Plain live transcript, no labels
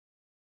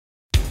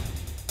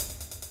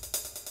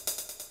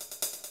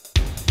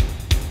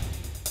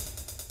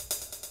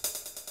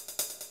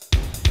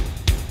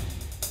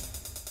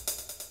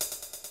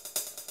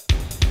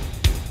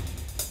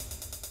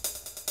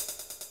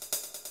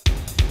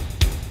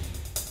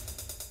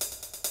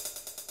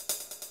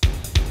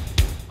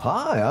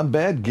Hi, I'm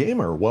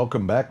badGamr.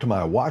 Welcome back to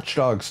my Watch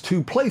Dogs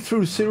 2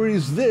 playthrough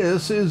series.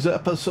 This is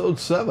episode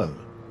 7.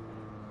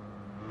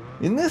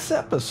 In this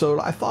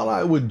episode, I thought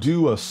I would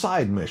do a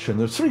side mission.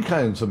 There's 3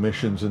 kinds of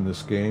missions in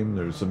this game.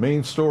 There's the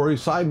main story,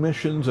 side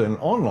missions, and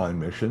online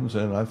missions,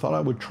 and I thought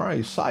I would try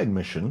a side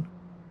mission.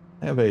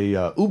 I have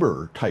a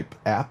Uber type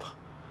app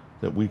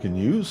that we can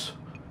use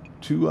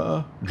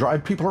to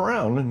drive people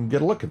around and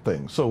get a look at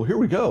things. So here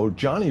we go.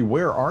 Johnny,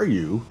 where are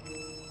you?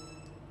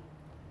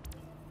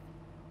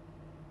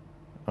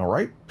 All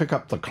right, pick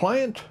up the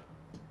client.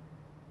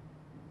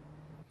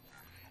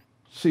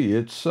 See,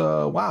 it's,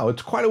 wow,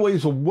 it's quite a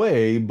ways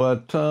away,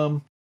 but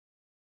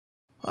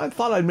I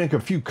thought I'd make a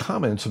few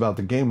comments about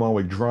the game while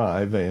we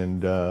drive,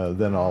 and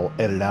then I'll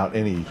edit out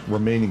any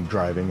remaining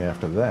driving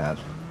after that.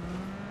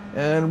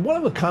 And one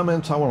of the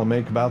comments I want to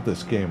make about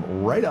this game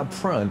right up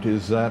front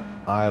is that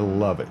I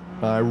love it.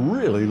 I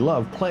really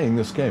love playing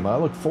this game. I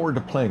look forward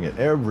to playing it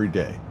every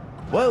day.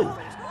 Whoa!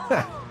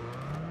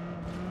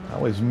 I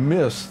always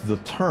miss the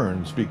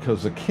turns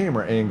because the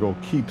camera angle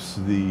keeps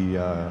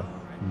the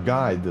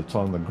guide that's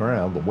on the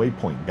ground, the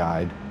waypoint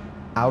guide,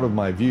 out of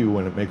my view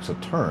when it makes a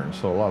turn.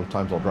 So a lot of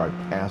times I'll drive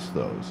past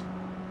those.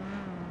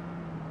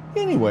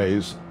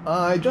 Anyways,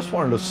 I just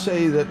wanted to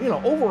say that, you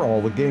know,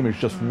 overall the game is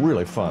just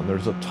really fun.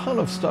 There's a ton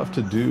of stuff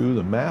to do.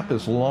 The map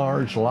is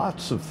large,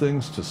 lots of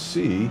things to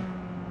see.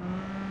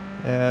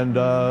 And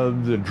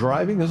the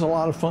driving is a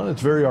lot of fun.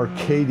 It's very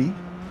arcadey.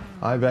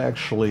 I've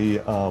actually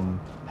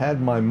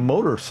had my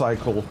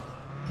motorcycle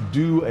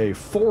do a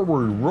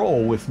forward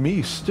roll with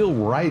me still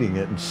riding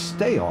it and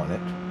stay on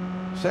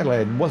it. Sadly,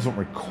 I wasn't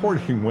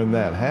recording when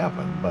that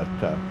happened, but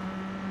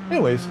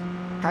anyways,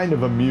 kind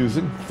of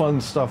amusing,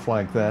 fun stuff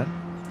like that.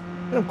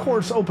 And of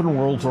course, open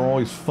worlds are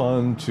always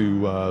fun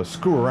to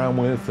screw around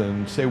with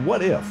and say,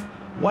 what if?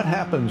 What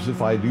happens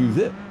if I do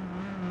this?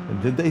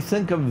 And did they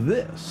think of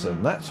this?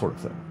 And that sort of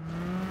thing.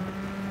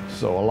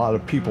 So a lot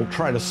of people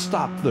try to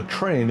stop the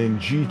train in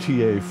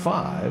GTA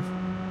 5.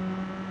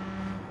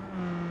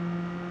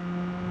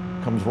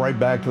 Comes right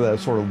back to that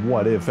sort of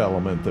what-if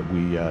element that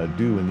we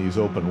do in these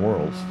open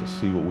worlds to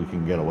see what we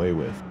can get away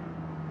with.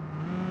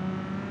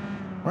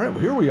 All right, well,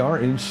 here we are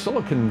in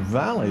Silicon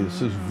Valley.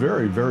 This is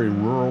very, very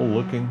rural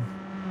looking,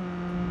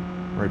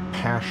 very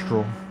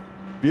pastoral.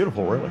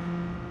 Beautiful, really.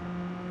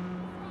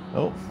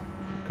 Oh,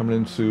 coming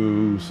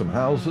into some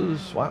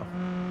houses. Wow.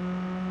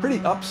 Pretty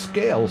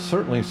upscale,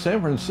 certainly. San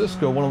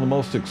Francisco, one of the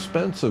most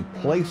expensive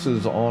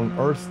places on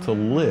earth to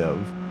live.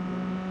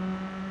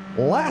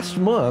 Last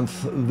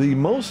month, the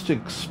most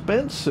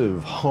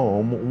expensive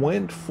home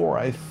went for,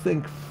 I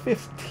think,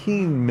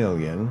 $15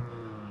 million,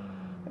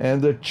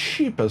 and the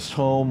cheapest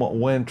home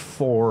went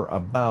for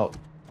about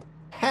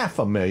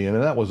 $500,000,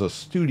 and that was a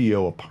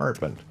studio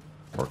apartment,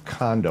 or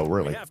condo,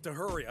 really. I have to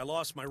hurry. I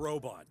lost my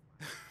robot.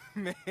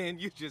 Man,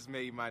 you just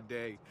made my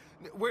day.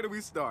 Where do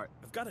we start?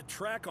 I've got a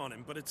track on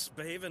him, but it's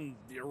behaving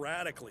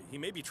erratically. He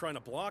may be trying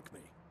to block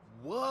me.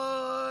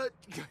 What?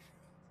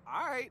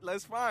 All right,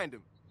 let's find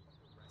him.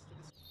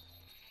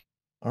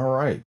 All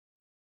right,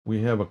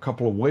 we have a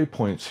couple of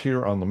waypoints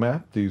here on the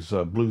map, these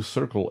blue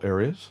circle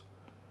areas.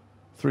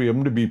 3 of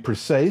them to be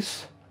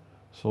precise.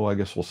 So I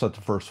guess we'll set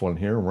the first one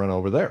here and run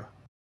over there.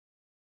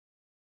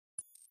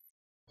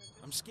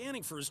 I'm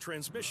scanning for his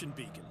transmission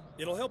beacon.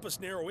 It'll help us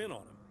narrow in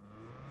on him.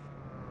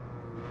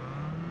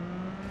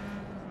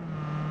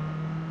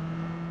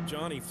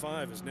 Johnny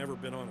 5 has never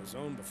been on his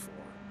own before.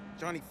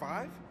 Johnny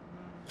 5?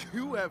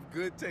 You have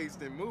good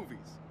taste in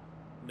movies.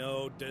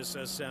 No,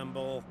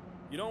 disassemble.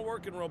 You don't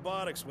work in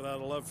robotics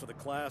without a love for the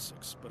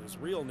classics, but his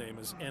real name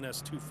is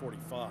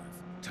NS-245.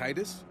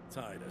 Titus?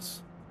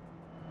 Titus.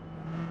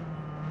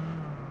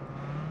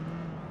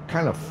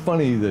 Kind of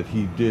funny that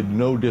he did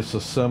no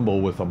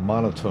disassemble with a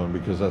monotone,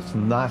 because that's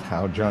not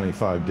how Johnny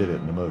 5 did it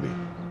in the movie.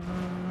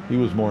 He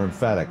was more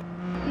emphatic.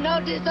 No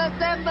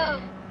disassemble!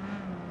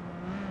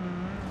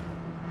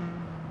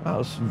 Wow,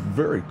 it's a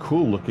very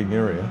cool looking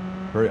area.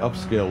 Very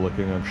upscale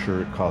looking. I'm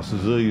sure it costs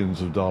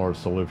zillions of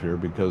dollars to live here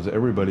because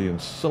everybody in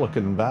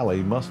Silicon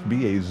Valley must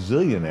be a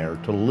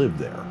zillionaire to live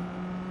there.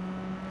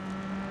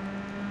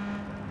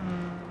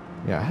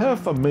 Yeah,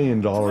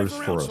 $500,000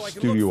 for a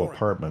studio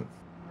apartment.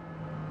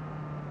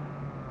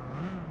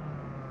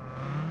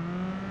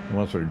 He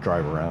wants her to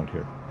drive around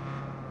here.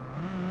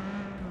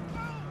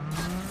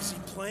 Is he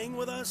playing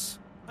with us?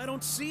 I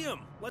don't see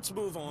him. Let's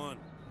move on.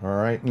 All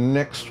right,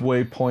 next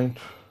waypoint,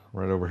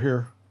 right over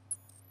here.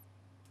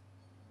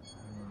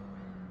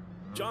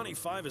 Johnny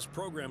 5 is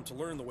programmed to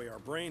learn the way our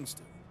brains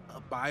do. A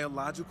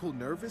biological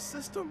nervous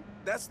system?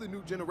 That's the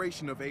new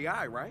generation of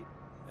AI, right?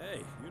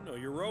 Hey, you know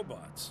your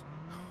robots.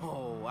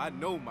 Oh, I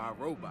know my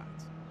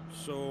robots.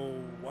 So,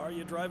 why are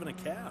you driving a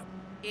cab?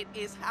 It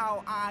is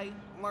how I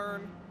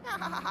learn.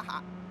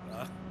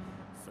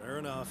 Fair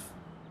enough.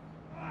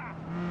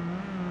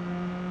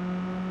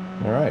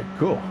 All right,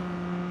 cool.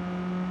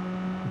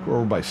 We're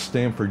over by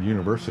Stanford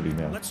University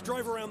now. Let's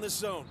drive around this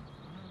zone.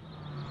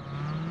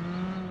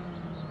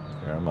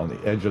 Yeah, I'm on the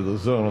edge of the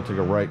zone. I'll take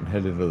a right and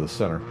head into the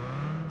center.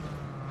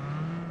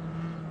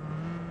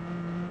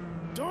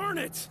 Darn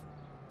it!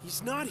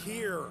 He's not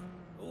here.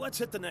 Let's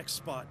hit the next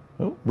spot.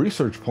 Oh,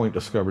 research point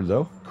discovered,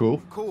 though.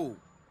 Cool. Cool.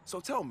 So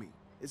tell me,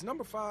 is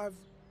number 5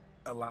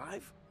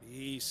 alive?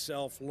 He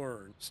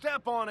self-learned.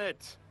 Step on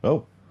it!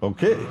 Oh,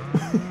 okay.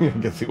 I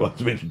guess he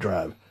wants me to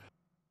drive.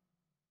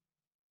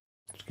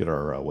 Let's get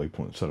our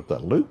waypoint set up.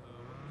 That loop.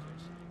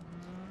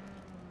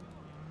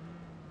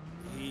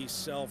 He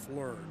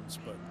self-learns,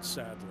 but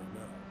sadly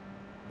no.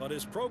 But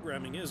his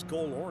programming is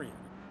goal-oriented,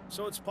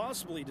 so it's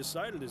possible he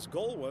decided his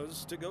goal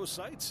was to go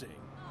sightseeing.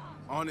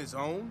 On his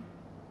own?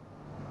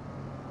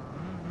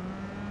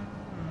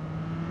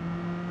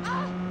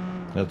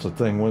 That's the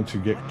thing. Once you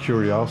get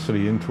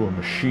curiosity into a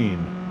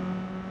machine,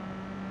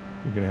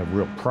 you're going to have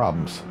real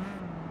problems.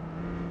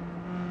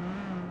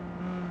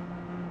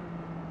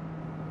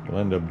 You'll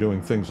end up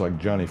doing things like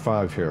Johnny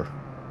 5 here,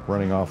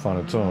 running off on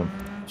its own.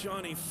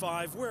 Johnny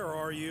 5, where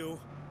are you?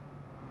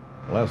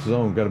 Last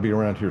zone, got to be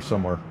around here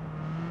somewhere.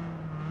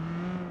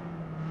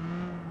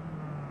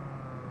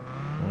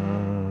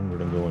 We're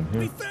going to go in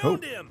here. We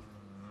found him!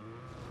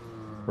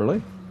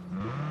 Really?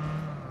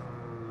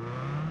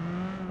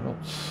 I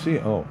don't see...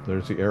 Oh,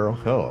 there's the arrow.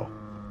 Hello.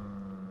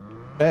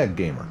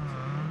 badGamr.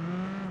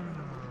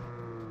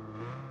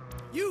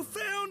 You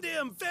found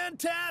him!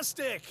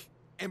 Fantastic!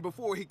 And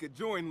before he could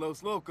join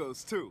Los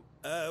Locos, too.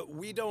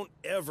 We don't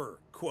ever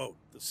quote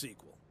the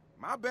sequel.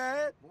 My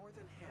bad.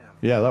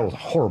 Yeah, that was a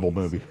horrible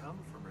movie.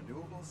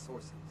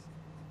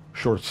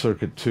 Short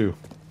Circuit 2.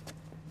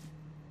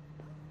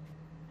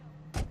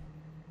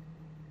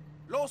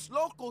 Los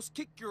Locos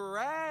kick your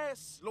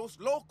ass. Los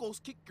Locos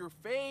kick your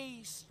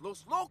face.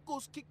 Los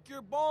Locos kick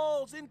your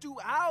balls into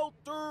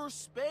outer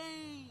space.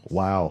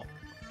 Wow.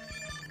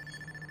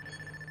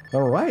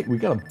 All right, we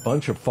got a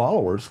bunch of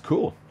followers.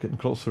 Cool. Getting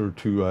closer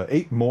to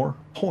 8 more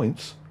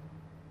points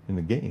in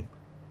the game.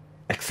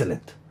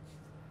 Excellent.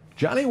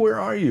 Johnny, where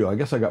are you? I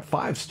guess I got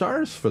 5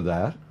 stars for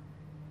that.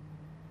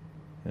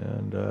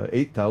 And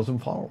 8,000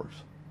 followers.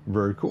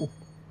 Very cool.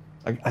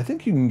 I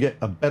think you can get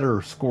a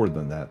better score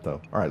than that,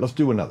 though. All right, let's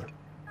do another.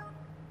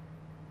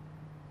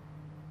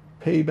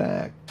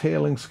 Payback.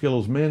 Tailing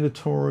skill is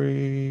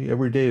mandatory.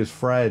 Every day is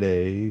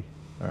Friday.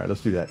 All right,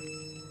 let's do that.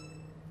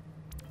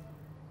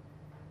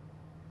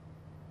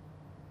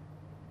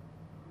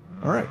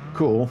 All right,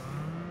 cool.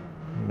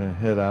 I'm going to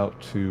head out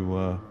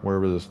to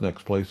wherever this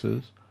next place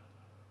is.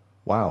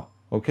 Wow.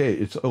 Okay,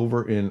 it's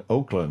over in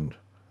Oakland.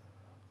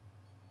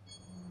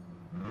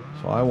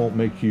 So I won't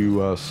make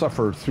you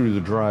suffer through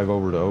the drive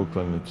over to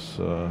Oakland. It's,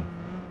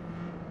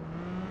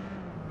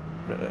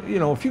 you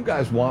know, if you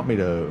guys want me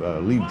to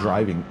leave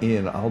driving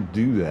in, I'll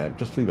do that.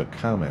 Just leave a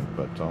comment,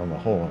 but on the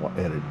whole, I'll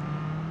edit.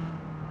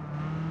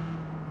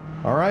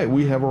 All right,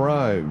 we have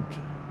arrived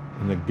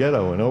in the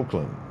ghetto in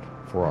Oakland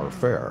for our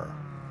fare.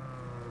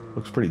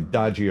 Looks pretty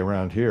dodgy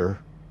around here.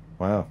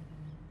 Wow.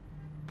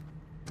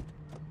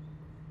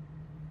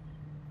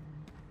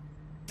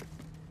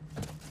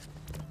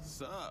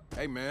 Sup?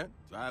 Hey, man.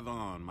 Drive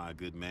on, my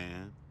good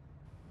man.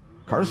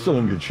 Car's still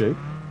in good shape.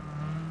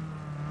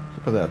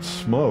 Look at that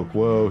smoke.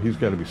 Whoa, he's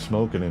got to be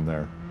smoking in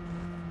there.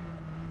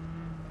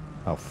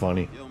 How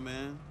funny. Yo,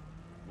 man.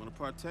 Want to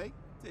partake?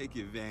 Take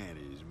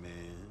advantage,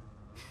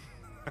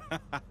 man.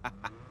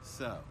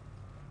 So,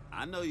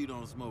 I know you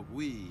don't smoke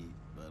weed,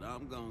 but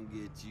I'm gonna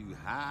get you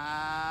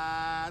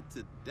high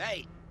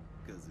today,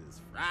 because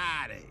it's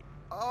Friday.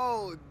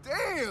 Oh,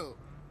 damn!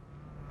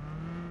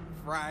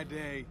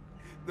 Friday.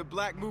 The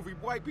black movie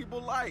white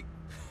people like.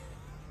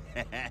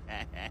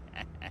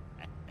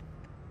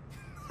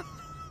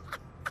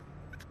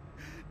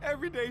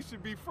 Every day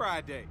should be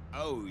Friday.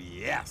 Oh,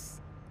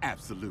 yes.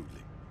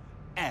 Absolutely.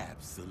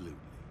 Absolutely.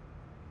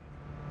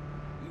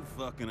 You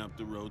fucking up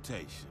the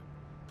rotation.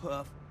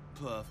 Puff,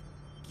 puff,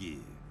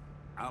 give.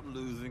 I'm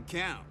losing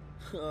count.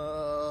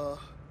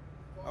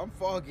 I'm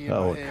foggy in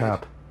Oh, my head.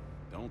 cop.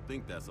 Don't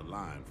think that's a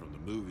line from the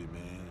movie,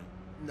 man.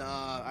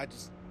 Nah,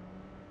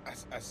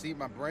 I see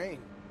my brain.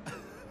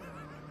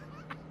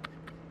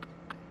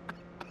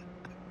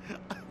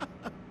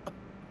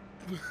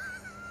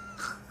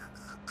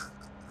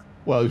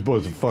 Well, these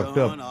boys are fucked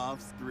up. Gone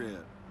off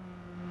script.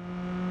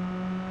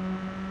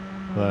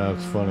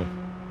 That's funny.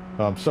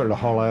 I'm starting to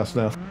haul ass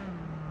now.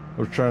 I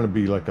was trying to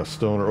be like a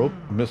stoner. Oh,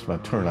 I missed my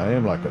turn. I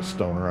am like a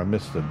stoner. I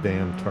missed the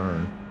damn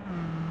turn.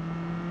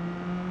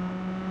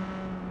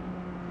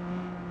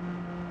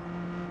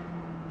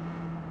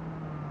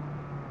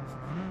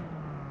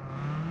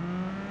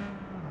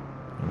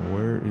 And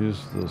where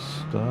is the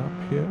stop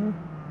here?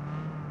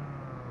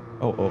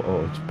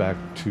 Oh, it's back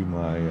to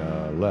my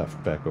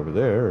left, back over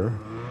there.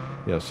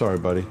 Yeah, sorry,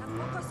 buddy.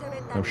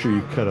 I'm sure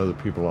you cut other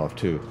people off,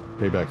 too.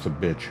 Payback's a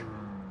bitch.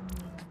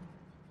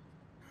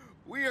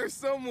 We are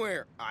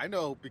somewhere. I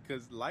know,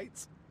 because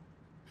lights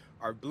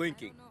are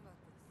blinking.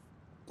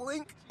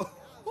 Blink.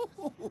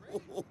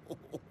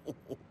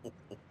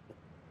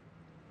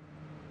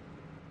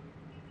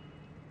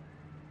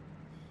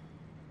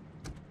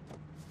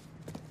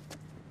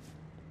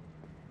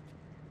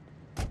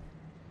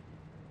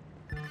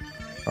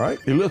 All right,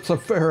 he lets the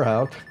fare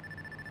out.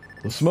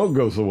 The smoke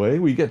goes away.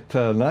 We get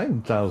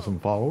 9,000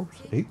 followers.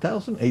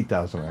 8,000?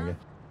 8,000, I guess.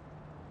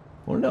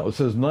 Oh no, it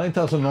says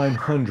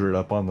 9,900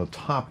 up on the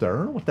top there. I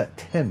don't know what that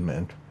 10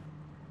 meant.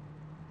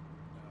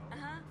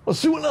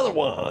 Let's do another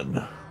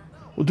one.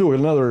 We'll do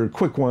another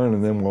quick one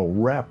and then we'll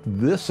wrap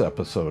this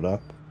episode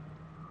up.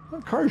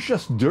 The car's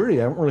just dirty.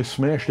 I haven't really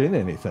smashed in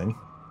anything.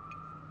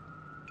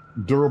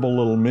 Durable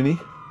little Mini.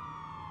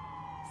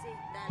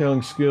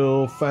 Hailing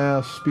skill,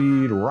 fast,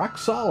 speed, rock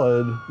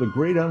solid, the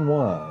great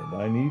unwind.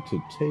 I need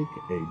to take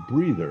a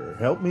breather.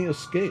 Help me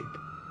escape.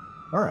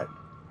 All right,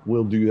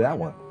 we'll do that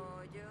one.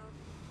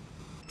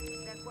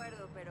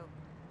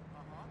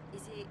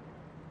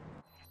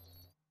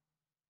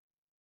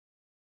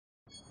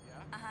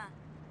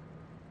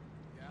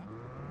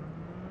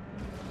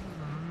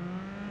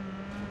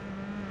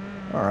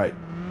 All right,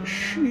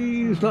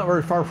 she's not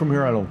very far from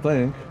here, I don't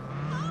think.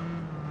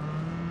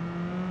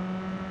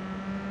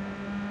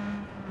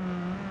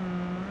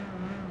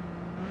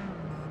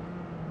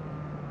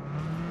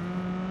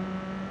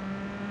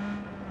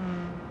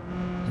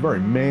 Very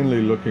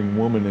manly looking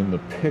woman in the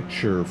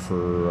picture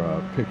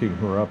for picking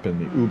her up in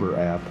the Uber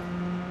app,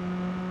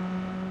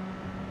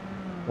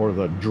 or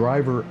the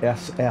driver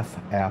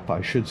SF app,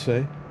 I should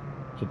say.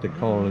 That's what they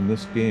call it in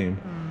this game.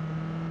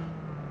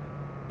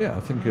 Yeah, I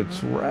think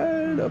it's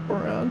right up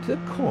around the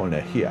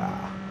corner here.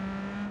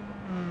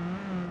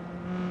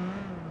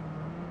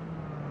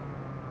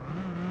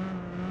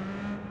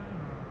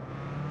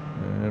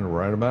 And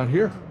right about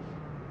here.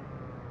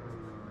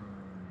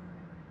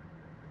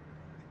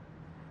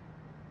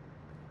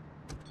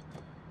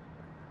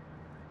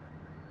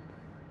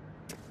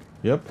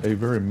 Yep, a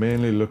very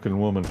manly looking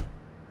woman.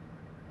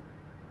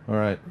 All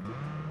right.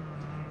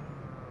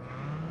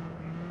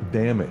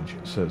 Damage,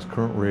 it says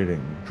current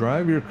rating.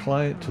 Drive your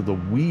client to the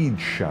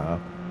weed shop.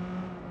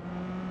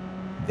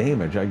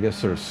 Damage, I guess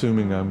they're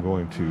assuming I'm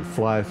going to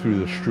fly through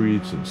the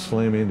streets and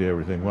slam into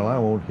everything. Well, I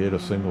won't hit a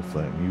single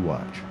thing. You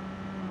watch.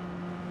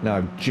 Now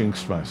I've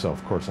jinxed myself.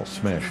 Of course, I'll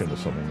smash into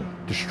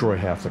something, destroy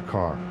half the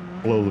car,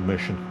 blow the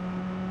mission.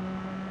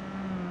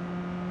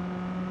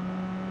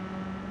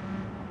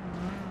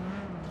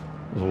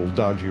 It was a little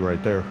dodgy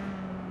right there.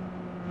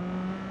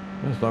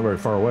 It's not very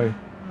far away.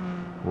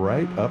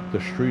 Right up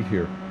the street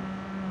here.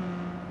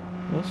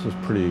 Well, this is a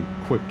pretty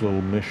quick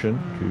little mission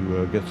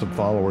to get some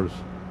followers.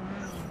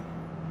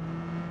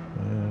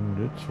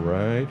 And it's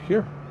right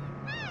here.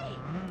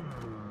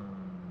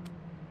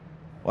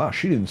 Wow,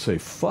 she didn't say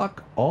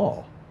fuck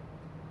all.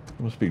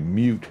 Must be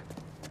mute.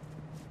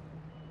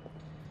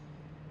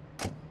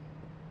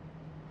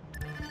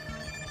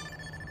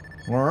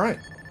 All right.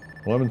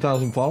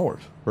 11,000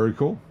 followers. Very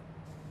cool.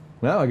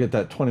 Now I get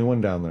that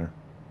 21 down there.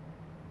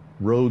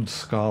 Rhodes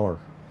Scholar.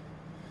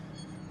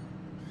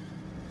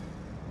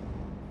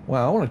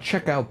 Wow, I want to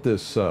check out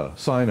this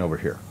sign over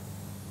here.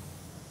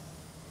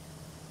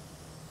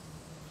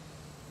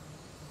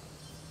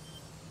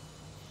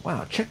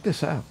 Wow, check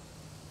this out.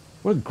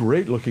 What a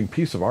great looking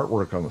piece of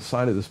artwork on the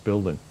side of this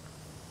building.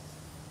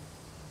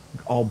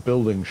 All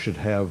buildings should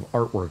have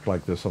artwork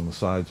like this on the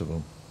sides of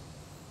them.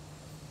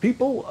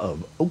 People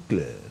of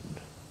Oakland.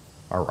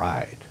 All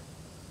right.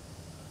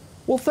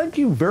 Well, thank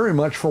you very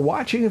much for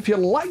watching. If you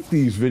like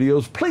these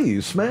videos,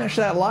 please smash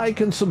that like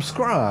and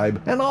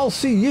subscribe. And I'll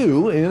see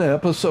you in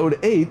episode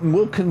 8, and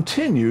we'll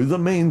continue the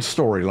main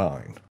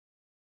storyline.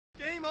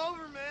 Game over.